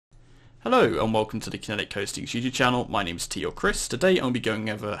Hello and welcome to the Kinetic Hosting YouTube channel. My name is T or Chris. Today I'll be going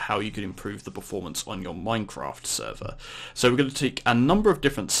over how you can improve the performance on your Minecraft server. So we're going to take a number of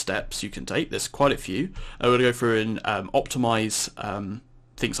different steps you can take. There's quite a few. We're going to go through and optimize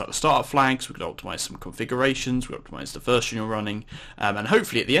things like the startup flags. We're going to optimize some configurations. We're going to optimize the version you're running, and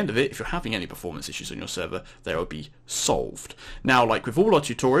hopefully at the end of it, if you're having any performance issues on your server, they will be solved. Now, like with all our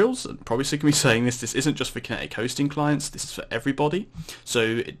tutorials, and probably sick of me saying this, this isn't just for Kinetic Hosting clients. This is for everybody. So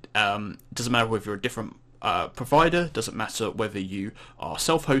it doesn't matter whether you're a different provider. Doesn't matter whether you are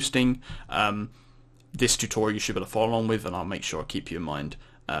self-hosting. This tutorial you should be able to follow along with, and I'll make sure I keep you in mind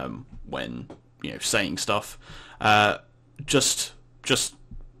when saying stuff. Just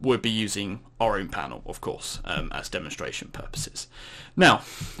we'll be using our own panel, of course, as demonstration purposes. Now,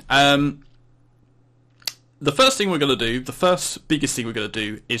 the first thing we're going to do, the first biggest thing we're going to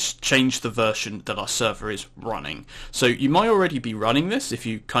do is change the version that our server is running. So you might already be running this if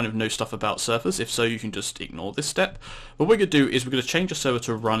you kind of know stuff about servers. If so, you can just ignore this step. What we're going to do is we're going to change your server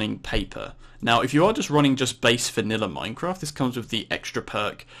to running paper. Now, if you are just running just base vanilla Minecraft, this comes with the extra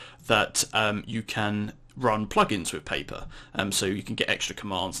perk that you can run plugins with paper, so you can get extra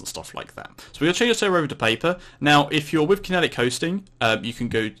commands and stuff like that. So we're going to change your server over to paper. Now, if you're with Kinetic Hosting, you can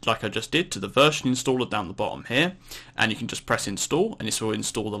go, like I just did, to the version installer down the bottom here, and you can just press install, and this will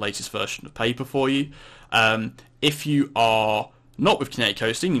install the latest version of paper for you. If you are not with Kinetic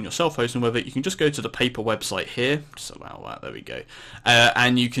Hosting and you're self-hosting with it, you can just go to the paper website here, just allow that, there we go,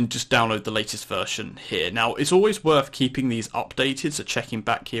 and you can just download the latest version here. Now, it's always worth keeping these updated, so checking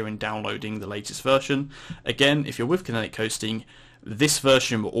back here and downloading the latest version. Again, if you're with Kinetic Hosting, this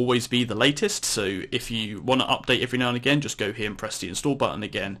version will always be the latest, so if you want to update every now and again, just go here and press the install button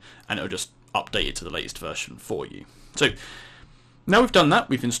again, and it'll just update it to the latest version for you. So, now we've done that,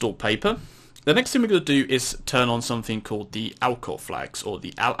 we've installed paper. The next thing we're going to do is turn on something called the Aikar Flags, or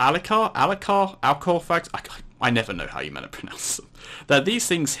the Aikar Flags. I never know how you meant to pronounce them. They're these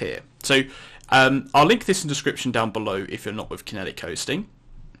things here. So I'll link this in the description down below if you're not with Kinetic Hosting.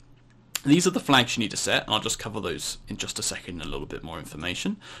 These are the flags you need to set, and I'll just cover those in just a second, a little bit more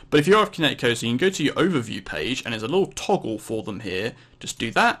information. But if you're with Kinetic Hosting, you can go to your overview page, and there's a little toggle for them here. Just do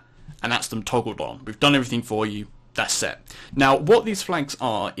that, and that's them toggled on. We've done everything for you. That's set. Now, what these flags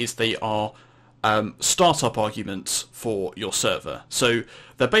are is they are startup arguments for your server. So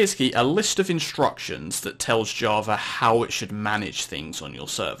they're basically a list of instructions that tells Java how it should manage things on your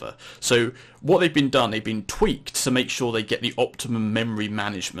server. So what they've been tweaked to make sure they get the optimum memory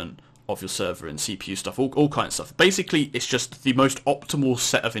management of your server and CPU stuff, all kinds of stuff. Basically, it's just the most optimal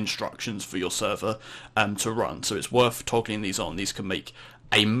set of instructions for your server to run. So it's worth toggling these on. These can make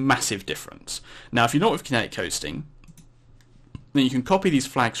a massive difference. Now, if you're not with Kinetic Hosting, then you can copy these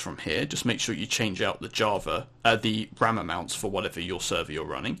flags from here. Just make sure you change out the RAM amounts for whatever your server you're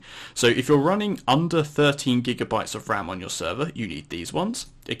running. So if you're running under 13 gigabytes of RAM on your server, you need these ones.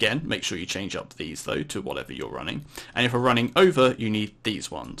 Again, make sure you change up these though to whatever you're running. And if you're running over, you need these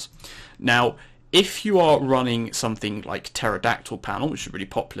ones. Now, if you are running something like Pterodactyl panel, which is a really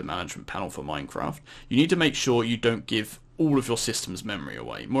popular management panel for Minecraft, you need to make sure you don't give all of your system's memory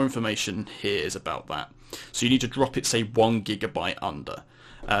away. More information here is about that. So you need to drop it, say, 1 gigabyte under.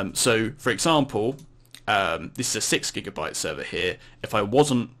 So, for example, this is a 6 gigabyte server here. If I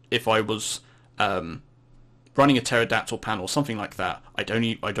was running a Pterodactyl panel or something like that, I'd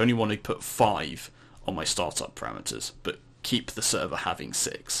only want to put 5 on my startup parameters, but keep the server having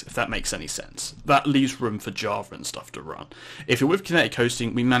 6, if that makes any sense. That leaves room for Java and stuff to run. If you're with Kinetic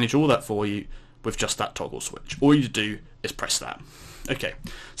Hosting, we manage all that for you with just that toggle switch. All you do is press that. Okay,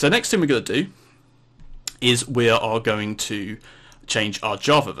 so next thing we're going to do is we are going to change our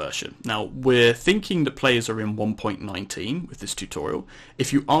Java version. Now, we're thinking that players are in 1.19 with this tutorial.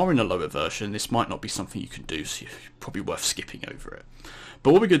 If you are in a lower version, this might not be something you can do, so it's probably worth skipping over it.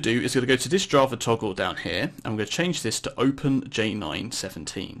 But what we're going to do is we're going to go to this Java toggle down here, and we're going to change this to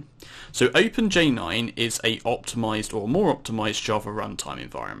OpenJ917. So OpenJ9 is a optimized or more optimized Java runtime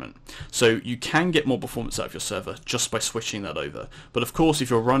environment. So you can get more performance out of your server just by switching that over. But of course,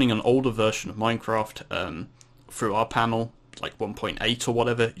 if you're running an older version of Minecraft through our panel, like 1.8 or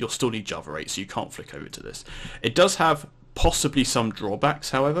whatever, you'll still need Java 8, so you can't flick over to this. It does have possibly some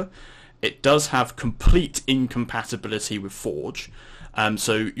drawbacks, however. It does have complete incompatibility with Forge.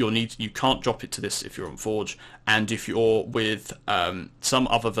 So you can't drop it to this if you're on Forge, and if you're with some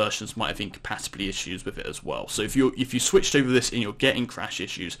other versions might have incompatibility issues with it as well. So if you switched over this and you're getting crash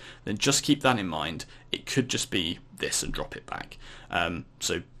issues, then just keep that in mind. It could just be this and drop it back.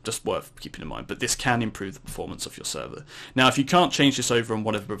 So just worth keeping in mind. But this can improve the performance of your server. Now, if you can't change this over on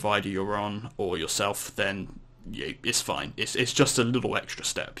whatever provider you're on or yourself, then yeah, it's fine. It's just a little extra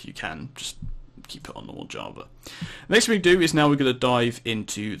step. You can just keep it on normal Java. Next thing we do is now we're going to dive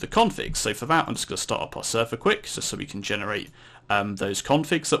into the configs. So for that, I'm just going to start up our server quick, just so we can generate those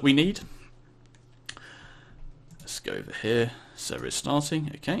configs that we need. Let's go over here. Server is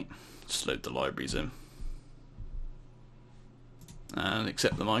starting. Okay, just load the libraries in and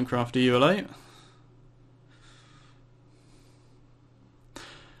accept the Minecraft ULA.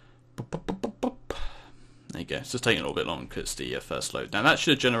 There you go. It's just taking a little bit long because it's the first load. Now that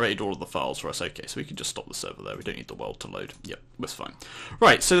should have generated all of the files for us. Okay, so we can just stop the server there. We don't need the world to load. Yep, that's fine.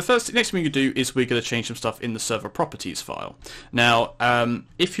 Right, so the next thing we can do is we're going to change some stuff in the server properties file. Now,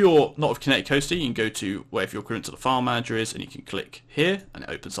 if you're not with Kinetic Hosting, you can go to wherever your equivalent to the file manager is, and you can click here, and it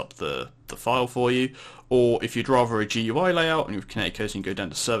opens up the file for you. Or if you'd rather a GUI layout, and you're with Kinetic Hosting, you can go down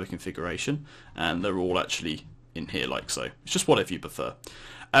to server configuration, and they're all actually in here like so. It's just whatever you prefer.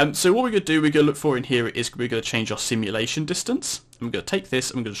 So what we're going to do, we're going to look for in here is we're going to change our simulation distance. And we're going to take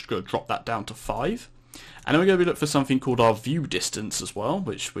this and we're just going to drop that down to 5. And then we're going to look for something called our view distance as well,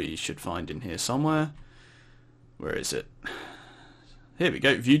 which we should find in here somewhere. Where is it? Here we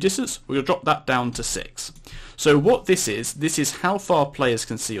go, view distance. We're going to drop that down to 6. So what this is how far players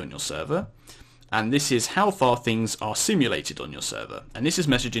can see on your server. And this is how far things are simulated on your server. And this is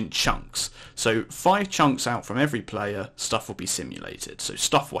measured in chunks. So 5 chunks out from every player, stuff will be simulated. So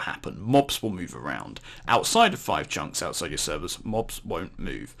stuff will happen. Mobs will move around. Outside of 5 chunks outside your servers, mobs won't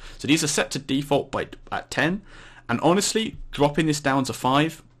move. So these are set to default at 10. And honestly, dropping this down to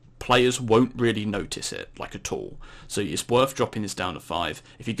 5, players won't really notice it, like at all. So it's worth dropping this down to 5.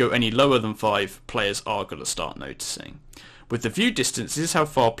 If you go any lower than 5, players are going to start noticing. With the view distance, this is how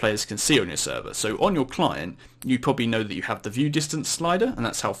far players can see on your server. So on your client, you probably know that you have the view distance slider, and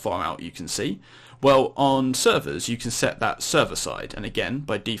that's how far out you can see. Well, on servers, you can set that server side, and again,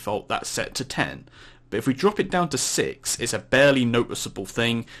 by default, that's set to 10. But if we drop it down to 6, it's a barely noticeable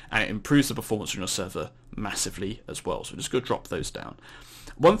thing, and it improves the performance on your server massively as well. So we're just going to drop those down.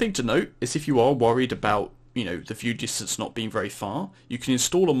 One thing to note is if you are worried about the view distance not being very far, you can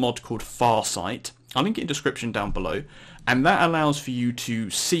install a mod called Farsight. I'll link it in the description down below, and that allows for you to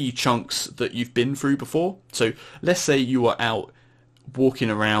see chunks that you've been through before. So let's say you are out walking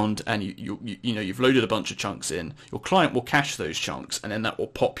around and you've loaded a bunch of chunks in. Your client will cache those chunks, and then that will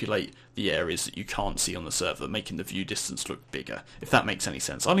populate the areas that you can't see on the server, making the view distance look bigger, if that makes any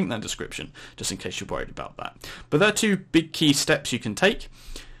sense. I'll link that in the description just in case you're worried about that. But there are 2 big key steps you can take.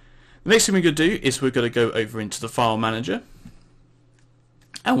 The next thing we're going to do is we're going to go over into the file manager,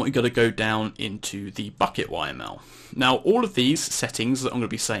 and we're going to go down into the Bukkit YML. Now all of these settings that I'm going to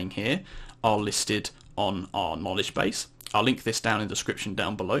be saying here are listed on our knowledge base. I'll link this down in the description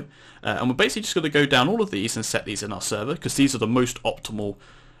down below, and we're basically just going to go down all of these and set these in our server, because these are the most optimal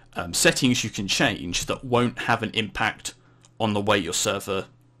settings you can change that won't have an impact on the way your server,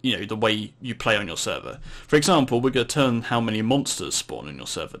 the way you play on your server. For example, we're going to turn how many monsters spawn on your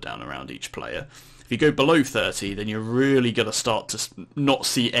server down around each player. If you go below 30, then you're really going to start to not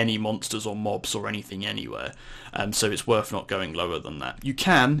see any monsters or mobs or anything anywhere. So it's worth not going lower than that. You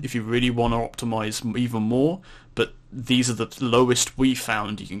can, if you really want to optimize even more, but these are the lowest we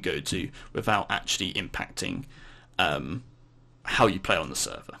found you can go to without actually impacting how you play on the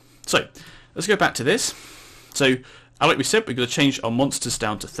server. So let's go back to this. So like we said, we're going to change our monsters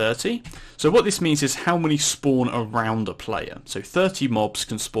down to 30. So what this means is how many spawn around a player. So 30 mobs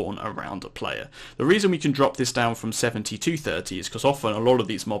can spawn around a player. The reason we can drop this down from 70 to 30 is because often a lot of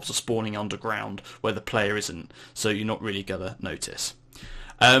these mobs are spawning underground where the player isn't, so you're not really going to notice.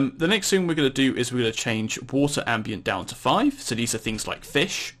 The next thing we're going to do is we're going to change water ambient down to 5. So these are things like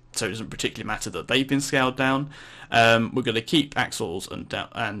fish. So it doesn't particularly matter that they've been scaled down. We're going to keep axles and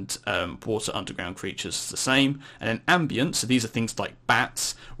water underground creatures the same. And then ambient, so these are things like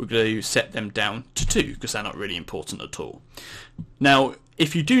bats, we're going to set them down to 2 because they're not really important at all. Now,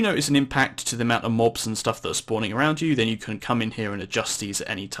 if you do notice an impact to the amount of mobs and stuff that are spawning around you, then you can come in here and adjust these at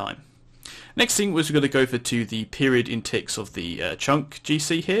any time. Next thing was we're going to go over to the period in ticks of the chunk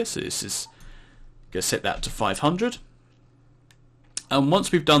GC here. So this is going to set that to 500. And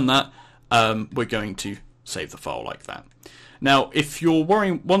once we've done that, we're going to save the file like that. Now, if you're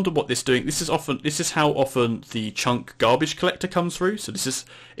wonder what this is doing, this is how often the chunk garbage collector comes through. So this is,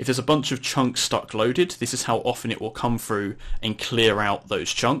 if there's a bunch of chunks stuck loaded, this is how often it will come through and clear out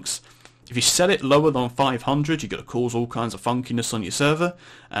those chunks. If you set it lower than 500, you're going to cause all kinds of funkiness on your server,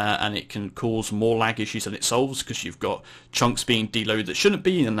 and it can cause more lag issues than it solves because you've got chunks being deloaded that shouldn't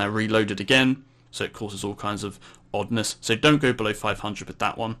be, and they're reloaded again. So it causes all kinds of oddness. So don't go below 500 with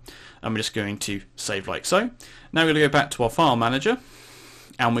that one. And we're just going to save like so. Now we're going to go back to our file manager.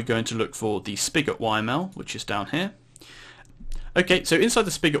 and we're going to look for the Spigot YML, which is down here. Okay, so inside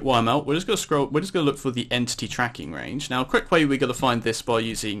the Spigot YML, we're just going to scroll. We're just going to look for the entity tracking range. Now, a quick way we're going to find this by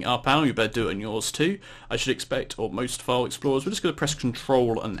using our panel. You better do it on yours too. I should expect, or most file explorers, we're just going to press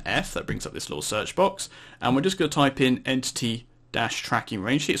Control and F. That brings up this little search box, and we're just going to type in entity tracking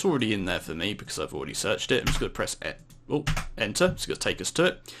range. See, it's already in there for me because I've already searched it. I'm just going to press Enter. It's going to take us to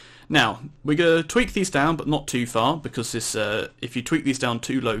it. Now, we're going to tweak these down, but not too far, because this, if you tweak these down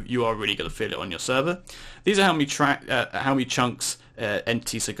too low, you are really going to feel it on your server. These are how many chunks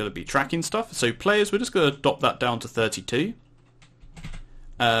entities are going to be tracking stuff. So players, we're just going to drop that down to 32.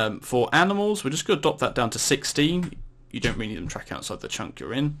 For animals, we're just going to drop that down to 16. You don't really need them tracking outside the chunk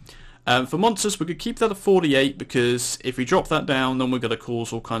you're in. For monsters, we could keep that at 48, because if we drop that down, then we're going to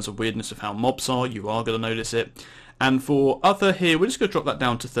cause all kinds of weirdness of how mobs are. You are going to notice it. And for other here, we're just going to drop that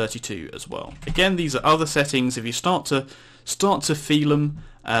down to 32 as well. Again, these are other settings. If you start to feel them,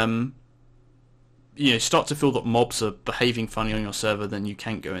 start to feel that mobs are behaving funny on your server, then you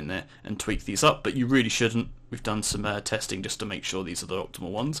can go in there and tweak these up. But you really shouldn't. We've done some testing just to make sure these are the optimal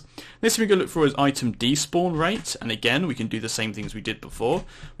ones. Next thing we're going to look for is item despawn rate. And again, we can do the same things we did before.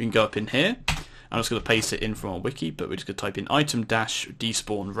 We can go up in here. I'm just going to paste it in from our wiki, but we're just going to type in item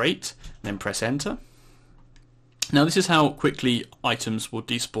despawn rate, and then press enter. Now this is how quickly items will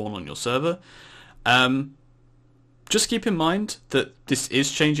despawn on your server. Just keep in mind that this is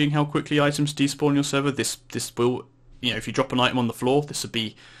changing how quickly items despawn on your server. This will, if you drop an item on the floor, this will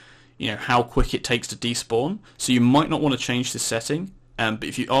be, how quick it takes to despawn. So you might not want to change this setting. But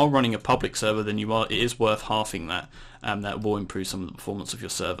if you are running a public server, then it is worth halving that. That will improve some of the performance of your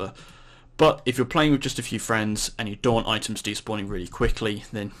server. But if you're playing with just a few friends and you don't want items despawning really quickly,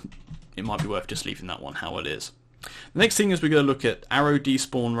 then it might be worth just leaving that one how it is. The next thing is we're going to look at arrow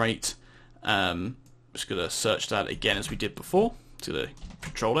despawn rate. Just going to search that again as we did before. So going to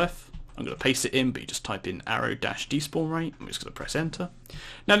Control F. I'm going to paste it in, but you just type in arrow despawn rate. I'm just going to press enter.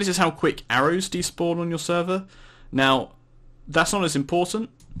 Now this is how quick arrows despawn on your server. Now that's not as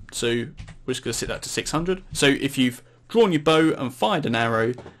important, so we're just going to set that to 600. So if you've drawn your bow and fired an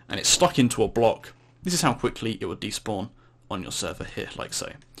arrow and it's stuck into a block, this is how quickly it will despawn on your server here, like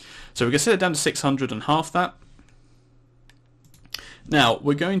so. So we're going to set it down to 600 and half that. Now,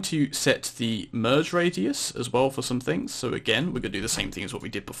 we're going to set the merge radius as well for some things. So again, we're going to do the same thing as what we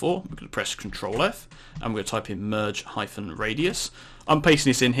did before. We're going to press Control F, and we're going to type in merge-radius. I'm pasting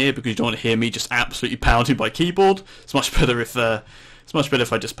this in here because you don't want to hear me just absolutely pounding my keyboard. It's much better if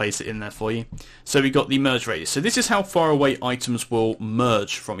I just paste it in there for you. So we got the merge radius. So this is how far away items will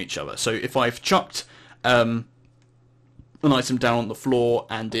merge from each other. So if I've chucked an item down on the floor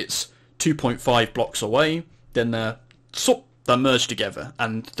and it's 2.5 blocks away, then they're merged together,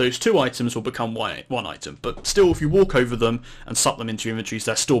 and those two items will become one item. But still, if you walk over them and suck them into your inventories,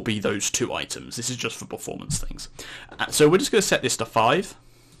 there'll still be those two items. This is just for performance things. So we're just going to set this to 5.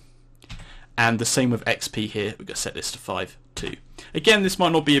 And the same with XP here, we're going to set this to 5 too. Again, this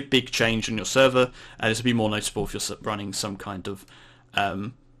might not be a big change on your server, and this will be more noticeable if you're running some kind of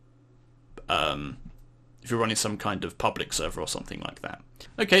public server or something like that.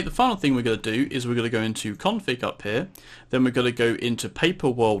 Okay, the final thing we're going to do is we're going to go into config up here, then we're going to go into paper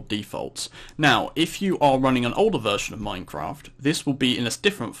world defaults. Now, if you are running an older version of Minecraft, this will be in a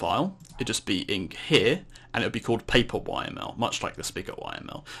different file. It'll just be in here, and it'll be called paper YML, much like the Spigot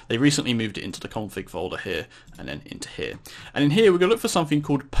YML. They recently moved it into the config folder here, and then into here. And in here, we're going to look for something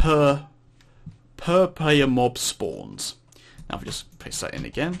called per player mob spawns. Now, if we just paste that in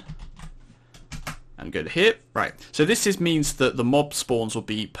again, and go to here. Right, so this means that the mob spawns will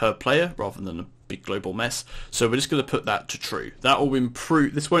be per player rather than a big global mess. So we're just going to put that to true. That will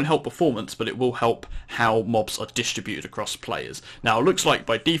improve, this won't help performance, but it will help how mobs are distributed across players. Now it looks like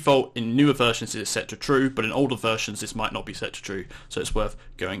by default in newer versions it is set to true, but in older versions this might not be set to true, so it's worth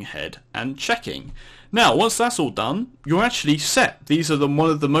going ahead and checking. Now once that's all done, you're actually set. These are one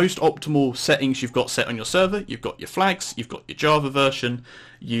of the most optimal settings you've got set on your server. You've got your flags, you've got your Java version,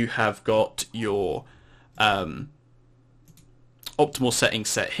 you have got your optimal settings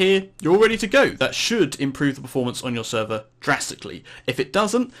set here. You're all ready to go. That should improve the performance on your server drastically. If it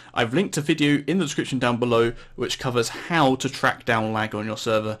doesn't, I've linked a video in the description down below which covers how to track down lag on your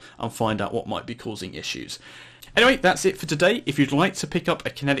server and find out what might be causing issues. Anyway, that's it for today. If you'd like to pick up a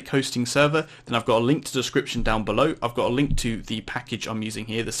Kinetic Hosting server, then I've got a link to the description down below. I've got a link to the package I'm using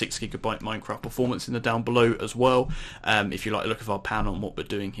here, the 6GB Minecraft Performance, in the down below as well. If you like to look at our panel and what we're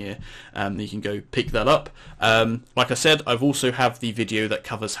doing here, you can go pick that up. Like I said, I've also have the video that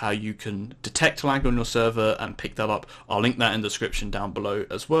covers how you can detect lag on your server and pick that up. I'll link that in the description down below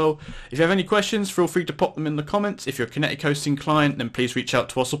as well. If you have any questions, feel free to pop them in the comments. If you're a Kinetic Hosting client, then please reach out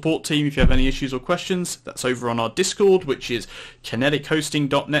to our support team if you have any issues or questions. That's over on our Discord, which is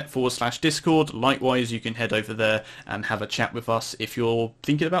kinetichosting.net/Discord. Likewise, you can head over there and have a chat with us if you're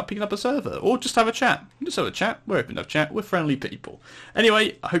thinking about picking up a server, or just have a chat. Just have a chat. We're open to have a chat. We're friendly people.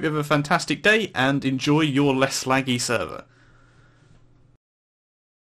 Anyway, I hope you have a fantastic day and enjoy your less laggy server.